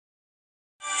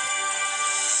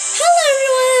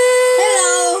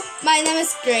My name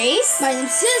is Grace. My name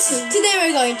is Cecil. Today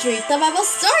we're going to read the Bible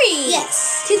story.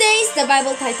 Yes. Today's the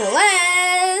Bible title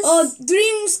is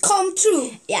Dreams Come True.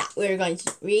 Yeah, we're going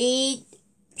to read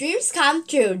Dreams Come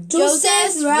True.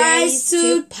 Joseph's Rise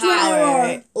to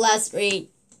Power. Let's read.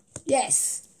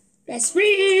 Yes. Let's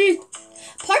read.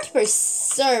 Joseph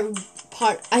served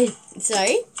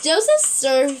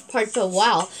Potiphar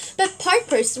well, but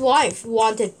Potiphar's wife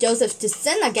wanted Joseph to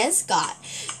sin against God.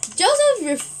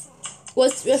 Joseph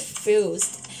was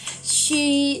refused.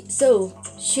 She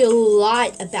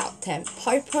lied about him.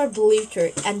 Potiphar believed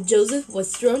her, and Joseph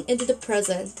was thrown into the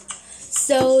prison.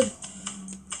 So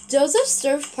Joseph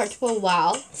served Potiphar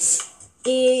well,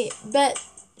 but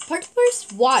Potiphar's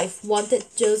wife wanted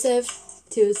Joseph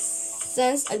to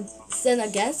sin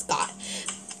against God.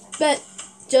 But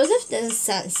Joseph didn't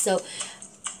sin, so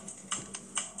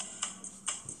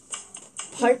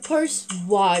Potiphar's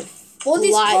wife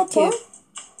lied to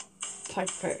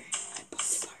Potiphar.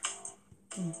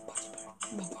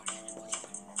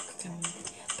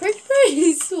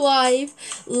 Potiphar's wife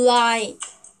lied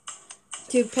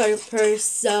to Potiphar,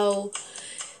 so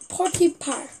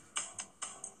Potiphar.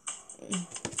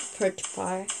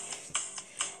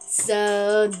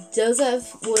 So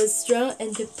Joseph was thrown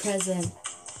into prison.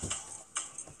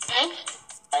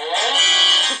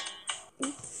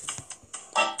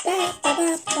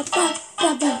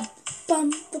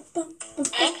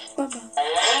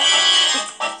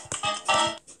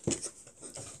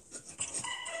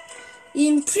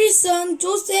 In prison,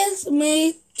 Joseph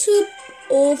made two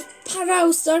of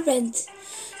Pharaoh's servants.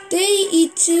 They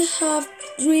each have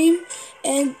dream,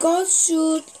 and God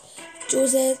showed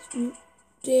Joseph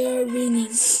their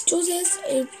meanings. Joseph's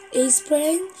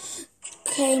explain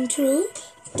came true.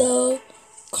 The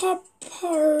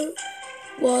cupbearer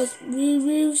was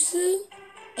released,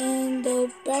 and the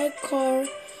baker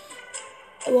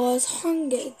was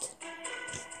hanged.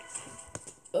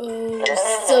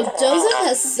 So Joseph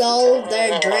has sold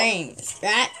their dreams,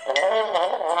 right?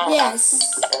 Yes.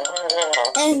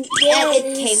 And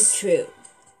it came true.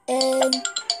 And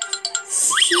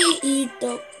she eat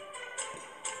the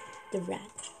rat.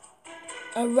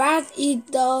 A rat eat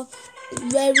the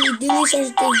very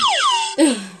delicious thing.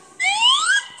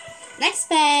 Next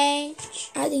page.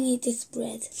 I think it is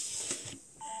bread.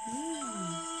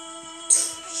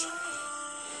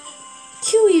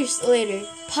 2 years later,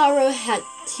 Pharaoh had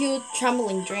two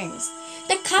troubling dreams.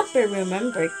 The cupbearer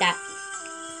remembered that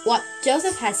what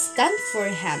Joseph had done for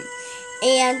him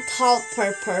and told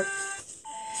Potiphar.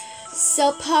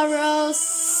 So Pharaoh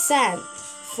sent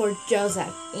for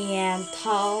Joseph and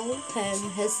told him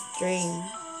his dream.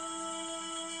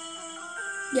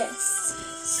 Yes.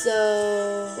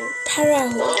 So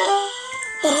Pharaoh.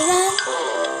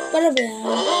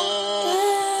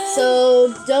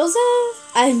 So Joseph.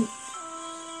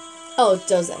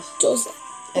 Joseph.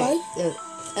 Why?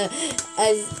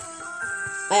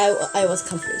 I was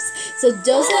confused. So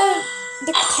Joseph,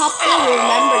 the couple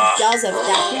remembered Joseph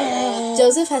that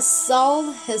Joseph has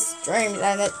sold his dreams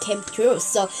and it came true.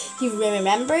 So he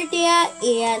remembered that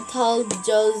and told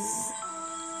Joseph.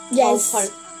 Yes.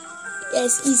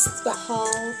 It's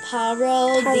told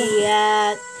Pharaoh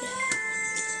that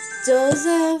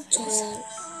Joseph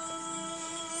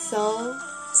sold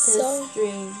his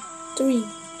dream.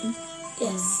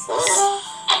 Yes.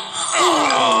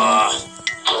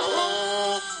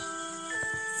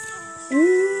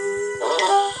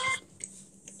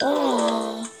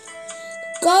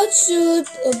 God showed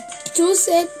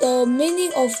Joseph the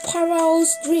meaning of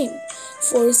Pharaoh's dream.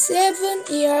 For 7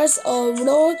 years a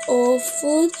lot of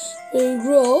food will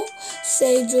grow,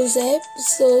 said Joseph.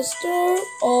 So store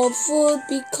of food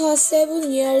because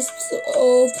 7 years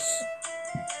of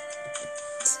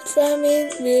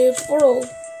famine will follow.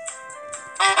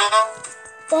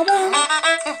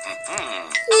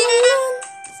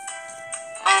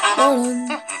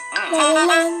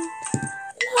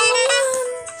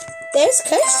 There's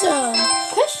Question.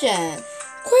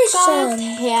 God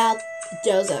helped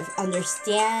Joseph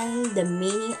understand the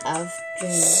meaning of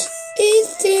dreams.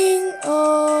 Eating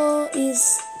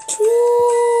is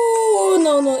true.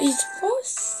 No, it's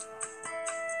false.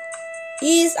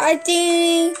 Is I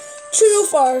think true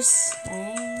false.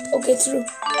 Okay, true.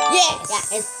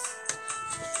 Yes. Yeah,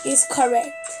 it's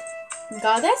correct.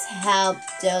 God has helped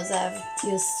Joseph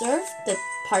to serve the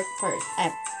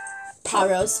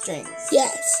Pharaoh's dreams.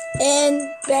 Yes,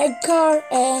 and baker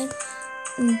and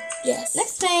yes.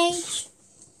 Next page.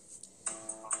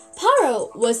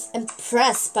 Pharaoh was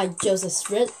impressed by Joseph's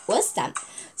wisdom,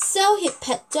 so he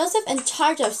put Joseph in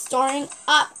charge of storing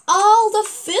up all the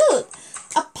food.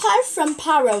 Apart from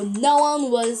Pharaoh, no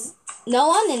one was no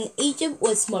one in Egypt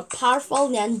was more powerful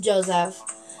than Joseph.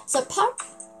 So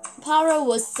Pharaoh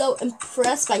was so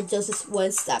impressed by Joseph's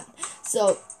wisdom.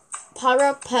 So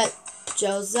Pharaoh put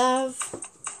Joseph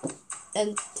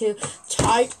into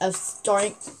charge of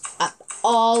storing up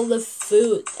all the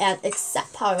food, and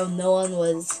except Pharaoh, no one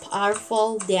was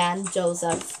powerful than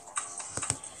Joseph.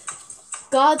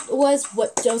 God was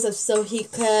with Joseph so he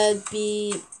could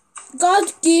be...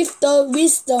 God gave the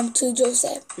wisdom to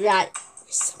Joseph. Right.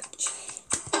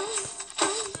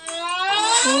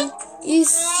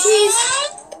 His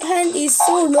hand is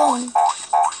so long.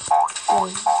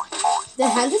 The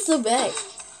hand is so big.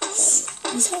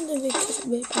 이 사람들 왜 계속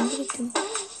왜 반대했구나.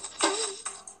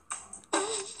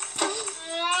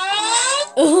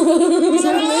 이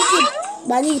사람 왜 이렇게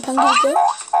많이 반대했어요?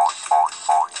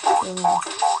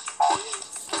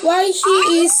 Why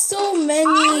he is so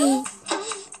many?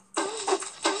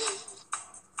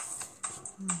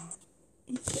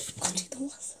 갑자기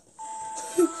넘어갔어.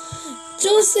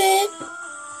 Joseph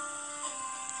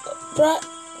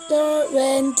brother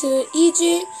went to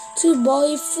Egypt to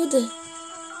buy food.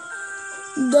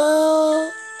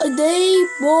 They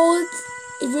bought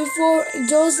before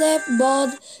Joseph,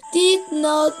 but did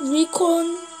not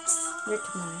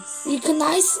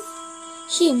recognize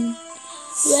him.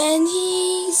 When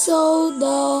he saw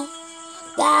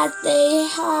that they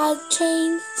had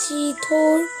changed, he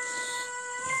told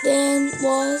them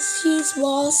what his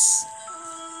was.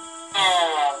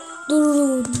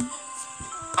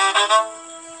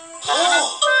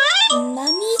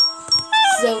 Nani?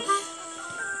 So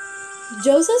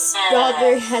Joseph's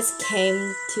brother has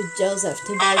came to Joseph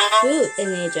to buy food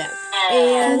in Egypt,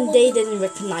 and they didn't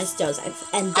recognize Joseph.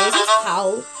 And Joseph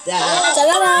told that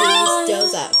he's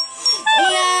Joseph.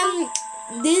 And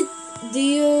do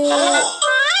you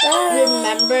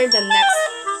remember the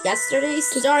yesterday's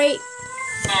story?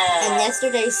 And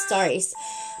yesterday's stories,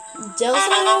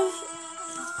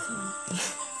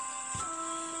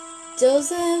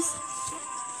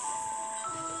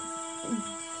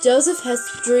 Joseph has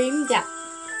dreamed that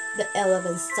the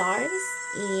 11 stars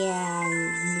and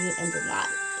moon in the night.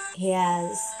 He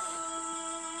has...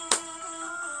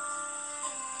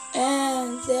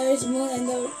 And there is moon and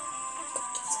the...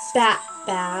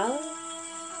 bow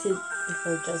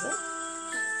before Joseph.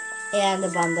 And the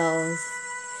bundles.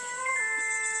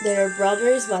 Their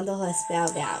brother's bundle has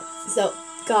bowed down. So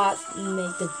God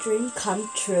made the dream come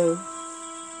true.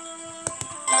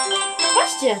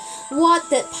 Question: what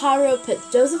did Pharaoh put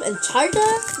Joseph in charge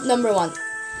of? Number 1,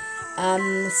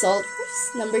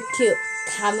 soldiers. Number 2,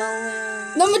 camel.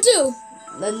 Number 2.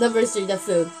 Number 3, the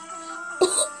food.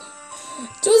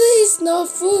 Joseph is not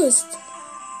first.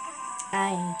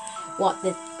 What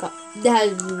did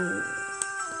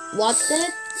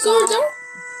Soldier?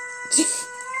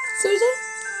 Soldier?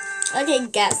 Okay,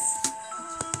 guess.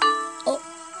 Oh.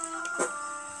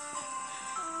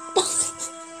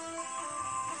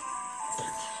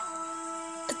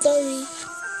 Sorry.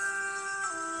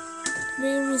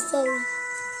 Very sorry.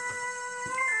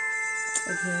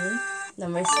 Okay.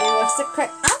 Number 3, what's the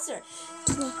correct answer?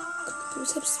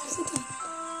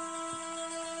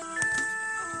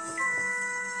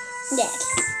 Yes.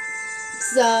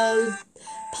 So,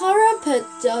 Pharaoh put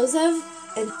Joseph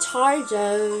in charge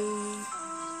of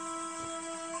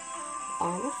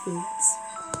all the foods.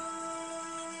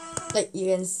 Like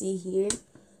you can see here.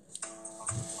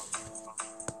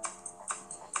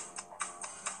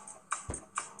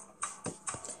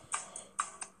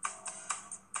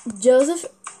 Joseph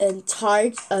in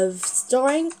charge of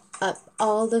storing up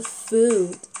all the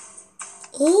food.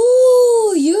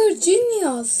 Oh, you're a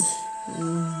genius.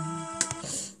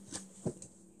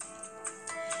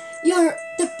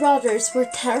 The brothers were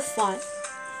terrified.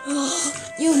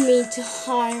 You mean to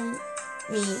harm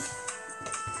me?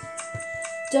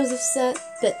 Joseph said,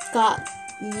 but God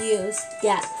used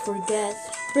that for good.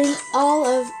 Bring all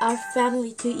of our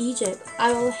family to Egypt.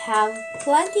 I will have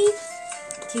plenty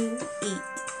to eat.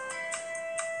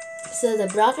 So the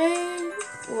brothers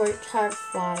were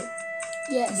terrified.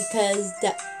 Yes. Because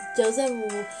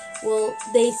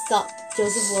they thought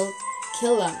Joseph will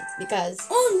kill them because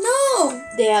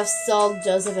they have sold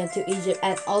Joseph into Egypt,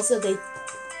 and also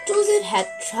Joseph had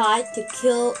tried to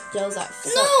kill Joseph.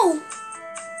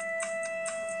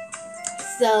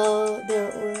 So they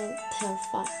were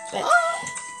terrified. But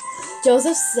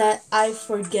Joseph said, I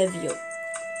forgive you.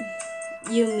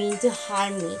 You mean to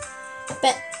harm me.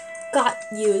 But God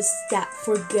used that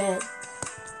for good.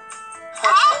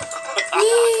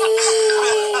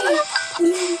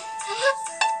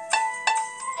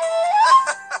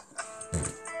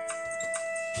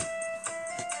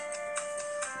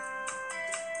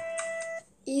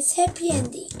 is happy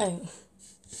ending. Oh.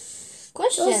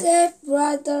 Question. Joseph's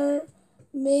brother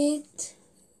meant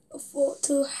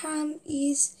to harm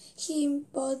him,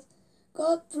 but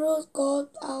God brought God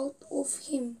out of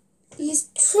him. Is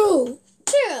true.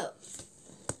 True.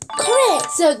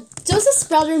 Correct. So Joseph's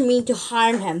brother meant to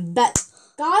harm him, but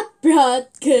God brought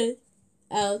good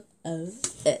out of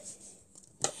it.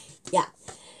 Yeah.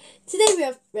 Today we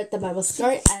have read the Bible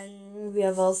story and we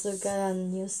have also got a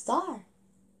new star.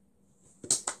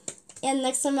 And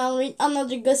next time I'll read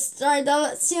another good story.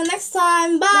 See you next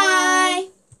time. Bye.